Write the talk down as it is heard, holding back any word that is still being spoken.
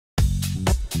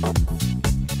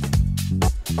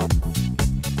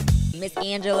Miss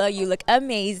Angela, you look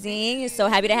amazing. So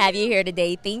happy to have you here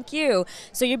today. Thank you.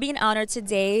 So you're being honored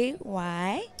today.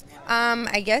 Why?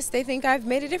 I guess they think I've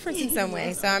made a difference in some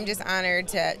way, so I'm just honored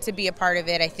to be a part of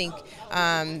it. I think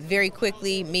very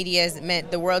quickly media has meant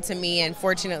the world to me, and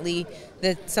fortunately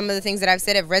some of the things that I've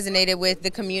said have resonated with the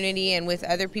community and with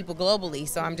other people globally,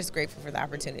 so I'm just grateful for the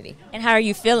opportunity. And how are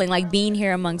you feeling, like being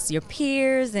here amongst your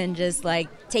peers and just like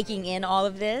taking in all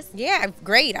of this? Yeah,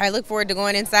 great. I look forward to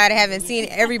going inside. I haven't seen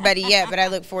everybody yet, but I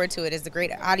look forward to it. It's a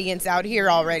great audience out here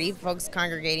already, folks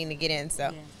congregating to get in.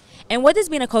 So. Yeah. And what does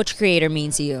being a coach creator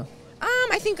mean to you?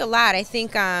 I think a lot. I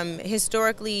think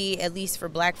historically, at least for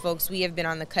Black folks, we have been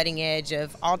on the cutting edge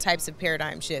of all types of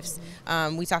paradigm shifts.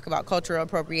 We talk about cultural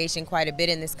appropriation quite a bit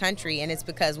in this country, and it's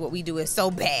because what we do is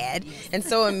so bad and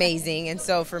so amazing. And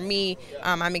so for me,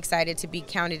 I'm excited to be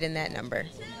counted in that number.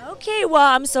 Okay, well,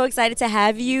 I'm so excited to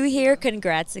have you here.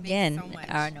 Congrats again. Thank you so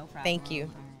much. No problem. Thank you.